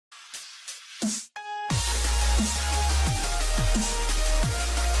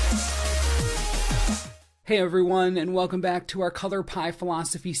Hey everyone, and welcome back to our Color Pie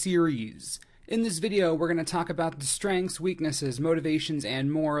Philosophy series. In this video, we're going to talk about the strengths, weaknesses, motivations,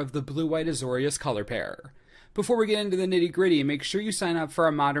 and more of the blue-white Azorius color pair. Before we get into the nitty-gritty, make sure you sign up for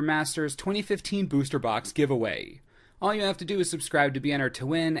our Modern Masters 2015 Booster Box giveaway. All you have to do is subscribe to be entered to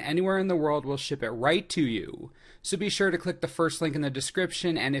win. Anywhere in the world, we'll ship it right to you. So be sure to click the first link in the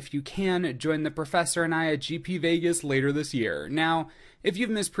description, and if you can, join the Professor and I at GP Vegas later this year. Now, if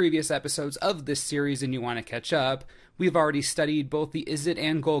you've missed previous episodes of this series and you want to catch up, we've already studied both the Izzet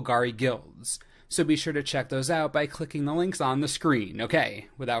and Golgari guilds. So be sure to check those out by clicking the links on the screen. Okay,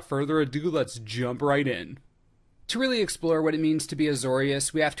 without further ado, let's jump right in. To really explore what it means to be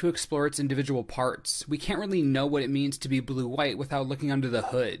Azorius, we have to explore its individual parts. We can't really know what it means to be blue-white without looking under the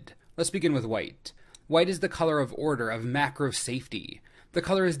hood. Let's begin with white. White is the color of order, of macro safety. The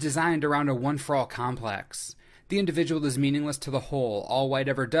color is designed around a one-for-all complex. The individual is meaningless to the whole. All white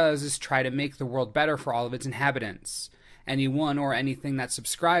ever does is try to make the world better for all of its inhabitants. Anyone or anything that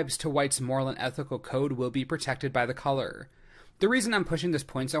subscribes to white's moral and ethical code will be protected by the color. The reason I'm pushing this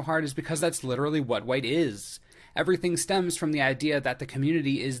point so hard is because that's literally what white is. Everything stems from the idea that the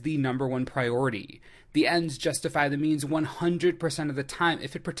community is the number one priority. The ends justify the means 100% of the time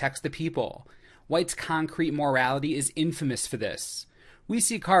if it protects the people. White's concrete morality is infamous for this. We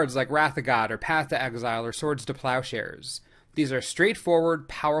see cards like Wrath of God or Path to Exile or Swords to Plowshares. These are straightforward,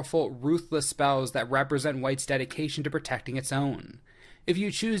 powerful, ruthless spells that represent White's dedication to protecting its own. If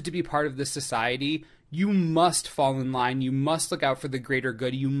you choose to be part of this society, you must fall in line, you must look out for the greater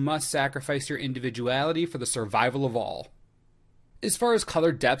good, you must sacrifice your individuality for the survival of all. As far as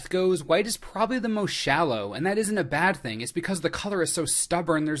color depth goes, white is probably the most shallow, and that isn't a bad thing. It's because the color is so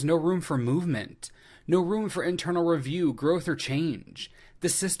stubborn, there's no room for movement. No room for internal review, growth, or change. The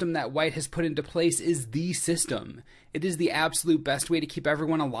system that white has put into place is the system. It is the absolute best way to keep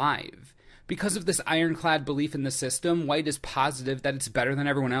everyone alive. Because of this ironclad belief in the system, white is positive that it's better than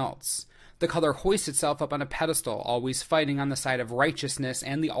everyone else. The color hoists itself up on a pedestal, always fighting on the side of righteousness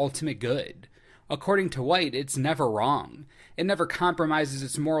and the ultimate good. According to white, it's never wrong. It never compromises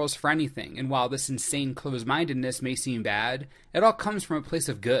its morals for anything, and while this insane close-mindedness may seem bad, it all comes from a place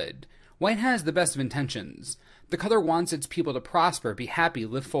of good. White has the best of intentions. The color wants its people to prosper, be happy,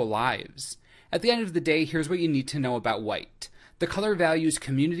 live full lives. At the end of the day, here's what you need to know about white. The color values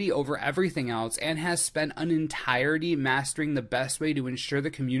community over everything else and has spent an entirety mastering the best way to ensure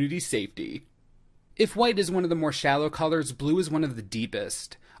the community's safety. If white is one of the more shallow colors, blue is one of the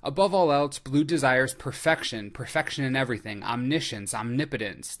deepest. Above all else, blue desires perfection, perfection in everything, omniscience,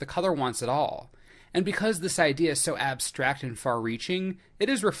 omnipotence. The color wants it all. And because this idea is so abstract and far-reaching, it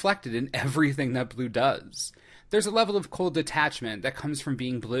is reflected in everything that blue does. There's a level of cold detachment that comes from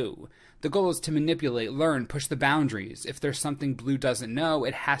being blue. The goal is to manipulate, learn, push the boundaries. If there's something blue doesn't know,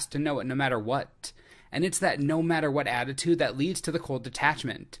 it has to know it no matter what. And it's that no matter what attitude that leads to the cold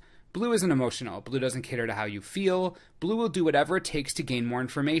detachment. Blue isn't emotional. Blue doesn't cater to how you feel. Blue will do whatever it takes to gain more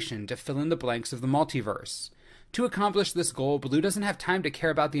information, to fill in the blanks of the multiverse. To accomplish this goal, blue doesn't have time to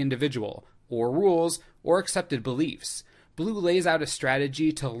care about the individual, or rules, or accepted beliefs. Blue lays out a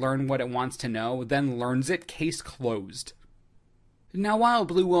strategy to learn what it wants to know, then learns it, case closed. Now, while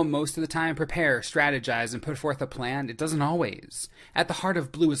blue will most of the time prepare, strategize, and put forth a plan, it doesn't always. At the heart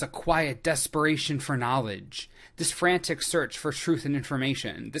of blue is a quiet desperation for knowledge. This frantic search for truth and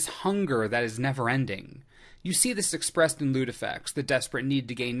information. This hunger that is never-ending. You see this expressed in Ludefix, the desperate need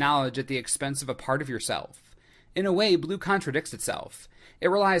to gain knowledge at the expense of a part of yourself. In a way, blue contradicts itself. It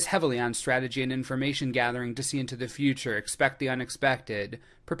relies heavily on strategy and information gathering to see into the future, expect the unexpected,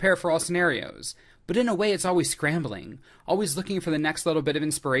 prepare for all scenarios. But in a way, it's always scrambling, always looking for the next little bit of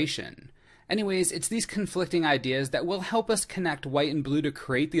inspiration. Anyways, it's these conflicting ideas that will help us connect white and blue to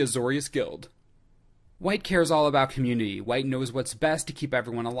create the Azorius Guild. White cares all about community. White knows what's best to keep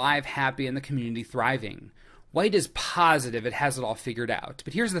everyone alive, happy, and the community thriving. White is positive it has it all figured out.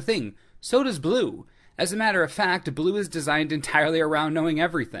 But here's the thing, so does blue. As a matter of fact, blue is designed entirely around knowing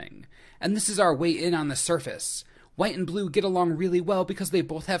everything. And this is our way in on the surface. White and blue get along really well because they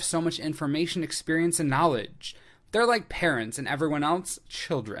both have so much information, experience, and knowledge. They're like parents and everyone else,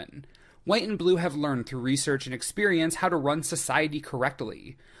 children. White and blue have learned through research and experience how to run society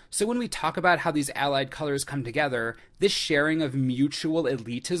correctly. So when we talk about how these allied colors come together, this sharing of mutual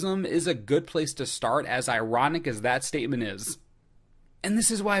elitism is a good place to start, as ironic as that statement is. And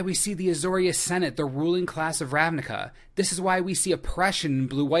this is why we see the Azorius Senate, the ruling class of Ravnica. This is why we see oppression in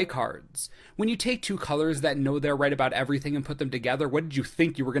blue-white cards. When you take two colors that know they're right about everything and put them together, what did you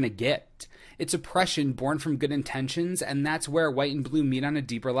think you were going to get? It's oppression born from good intentions, and that's where white and blue meet on a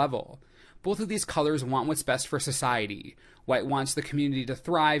deeper level. Both of these colors want what's best for society. White wants the community to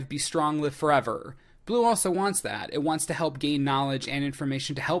thrive, be strong, live forever. Blue also wants that. It wants to help gain knowledge and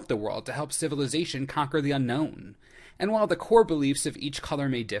information to help the world, to help civilization conquer the unknown. And while the core beliefs of each color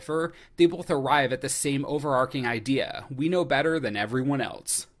may differ, they both arrive at the same overarching idea: we know better than everyone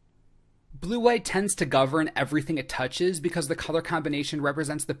else. Blue-white tends to govern everything it touches because the color combination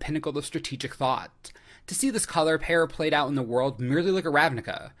represents the pinnacle of strategic thought. To see this color pair played out in the world, merely look at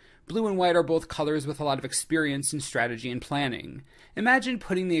Ravnica. Blue and white are both colors with a lot of experience in strategy and planning. Imagine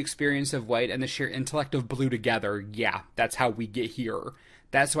putting the experience of white and the sheer intellect of blue together. Yeah, that's how we get here.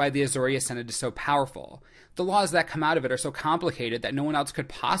 That's why the Azorius Synod is so powerful. The laws that come out of it are so complicated that no one else could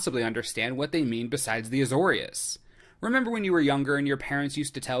possibly understand what they mean besides the Azorius. Remember when you were younger and your parents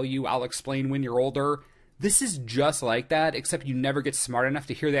used to tell you, "I'll explain when you're older"? This is just like that, except you never get smart enough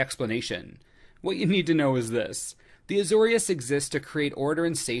to hear the explanation. What you need to know is this: the Azorius exists to create order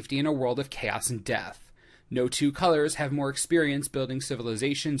and safety in a world of chaos and death. No two colors have more experience building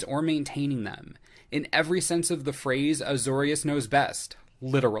civilizations or maintaining them. In every sense of the phrase, Azorius knows best.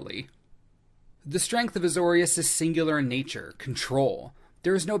 Literally. The strength of Azorius is singular in nature: control.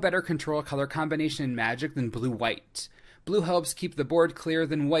 There is no better control color combination in Magic than blue-white. Blue helps keep the board clear,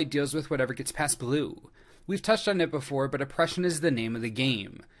 then white deals with whatever gets past blue. We've touched on it before, but oppression is the name of the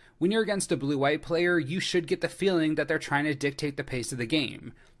game. When you're against a blue-white player, you should get the feeling that they're trying to dictate the pace of the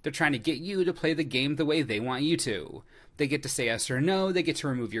game. They're trying to get you to play the game the way they want you to. They get to say yes or no, they get to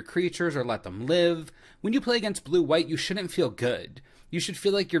remove your creatures or let them live. When you play against blue-white, you shouldn't feel good. You should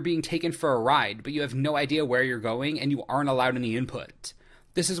feel like you're being taken for a ride, but you have no idea where you're going and you aren't allowed any input.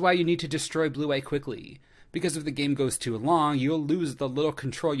 This is why you need to destroy blue-white quickly, because if the game goes too long, you'll lose the little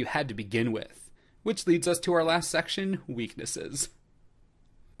control you had to begin with. Which leads us to our last section: weaknesses.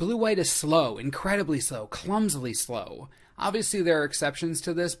 Blue-white is slow, incredibly slow, clumsily slow. Obviously there are exceptions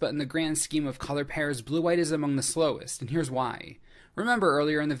to this, but in the grand scheme of color pairs, blue-white is among the slowest, and here's why. Remember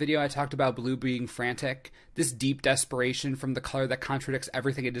earlier in the video I talked about blue being frantic? This deep desperation from the color that contradicts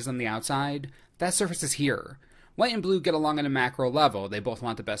everything it is on the outside? That surfaces here. White and blue get along on a macro level. They both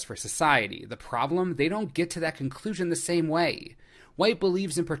want the best for society. The problem? They don't get to that conclusion the same way. White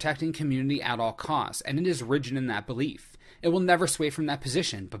believes in protecting community at all costs, and it is rigid in that belief. It will never sway from that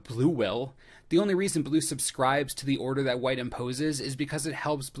position, but blue will. The only reason blue subscribes to the order that white imposes is because it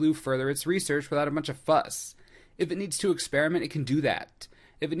helps blue further its research without a bunch of fuss. If it needs to experiment, it can do that.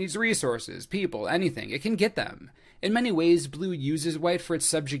 If it needs resources, people, anything, it can get them. In many ways, blue uses white for its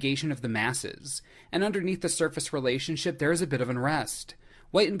subjugation of the masses, and underneath the surface relationship there is a bit of unrest.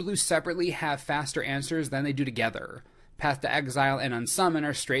 White and blue separately have faster answers than they do together. Path to Exile and Unsummon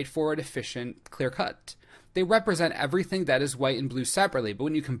are straightforward, efficient, clear-cut. They represent everything that is white and blue separately, but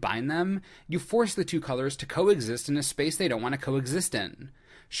when you combine them, you force the two colors to coexist in a space they don't want to coexist in.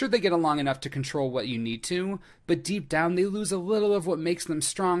 Sure, they get along enough to control what you need to, but deep down they lose a little of what makes them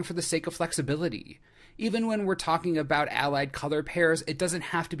strong for the sake of flexibility. Even when we're talking about allied color pairs, it doesn't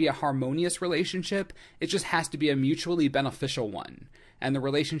have to be a harmonious relationship, it just has to be a mutually beneficial one. And the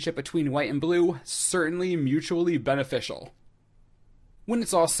relationship between white and blue, certainly mutually beneficial. When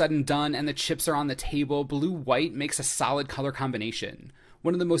it's all said and done and the chips are on the table, blue-white makes a solid color combination,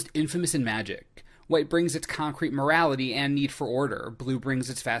 one of the most infamous in Magic. White brings its concrete morality and need for order, blue brings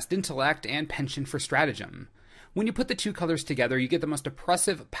its vast intellect and penchant for stratagem. When you put the two colors together, you get the most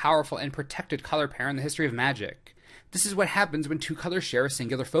oppressive, powerful, and protected color pair in the history of Magic. This is what happens when two colors share a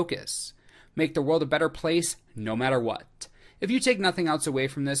singular focus. Make the world a better place, no matter what. If you take nothing else away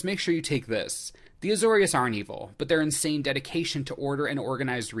from this, make sure you take this. The Azorius aren't evil, but their insane dedication to order and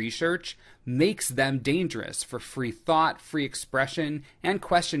organized research makes them dangerous for free thought, free expression, and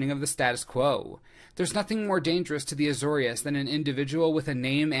questioning of the status quo. There's nothing more dangerous to the Azorius than an individual with a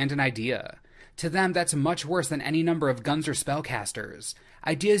name and an idea. To them, that's much worse than any number of guns or spellcasters.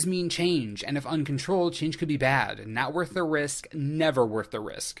 Ideas mean change, and if uncontrolled, change could be bad. Not worth the risk, never worth the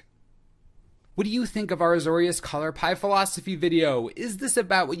risk. What do you think of our Azorius Color Pie Philosophy video? Is this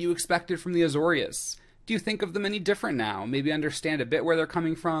about what you expected from the Azorius? Do you think of them any different now? Maybe understand a bit where they're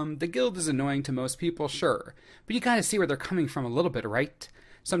coming from? The guild is annoying to most people, sure, but you gotta see where they're coming from a little bit, right?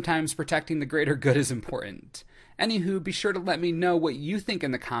 Sometimes protecting the greater good is important. Anywho, be sure to let me know what you think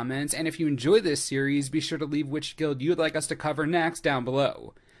in the comments, and if you enjoy this series, be sure to leave which guild you'd like us to cover next down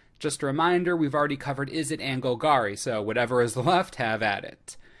below. Just a reminder, we've already covered Izzet and Golgari, so whatever is left, have at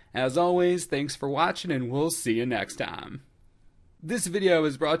it. As always, thanks for watching, and we'll see you next time. This video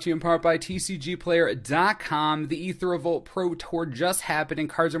is brought to you in part by TCGplayer.com. The Aether Revolt Pro Tour just happened and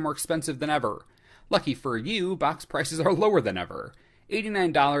cards are more expensive than ever. Lucky for you, box prices are lower than ever.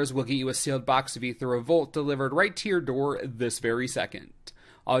 $89 will get you a sealed box of Aether Revolt delivered right to your door this very second.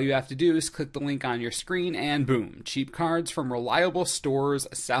 All you have to do is click the link on your screen and boom, cheap cards from reliable stores.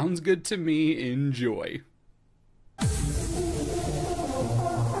 Sounds good to me. Enjoy.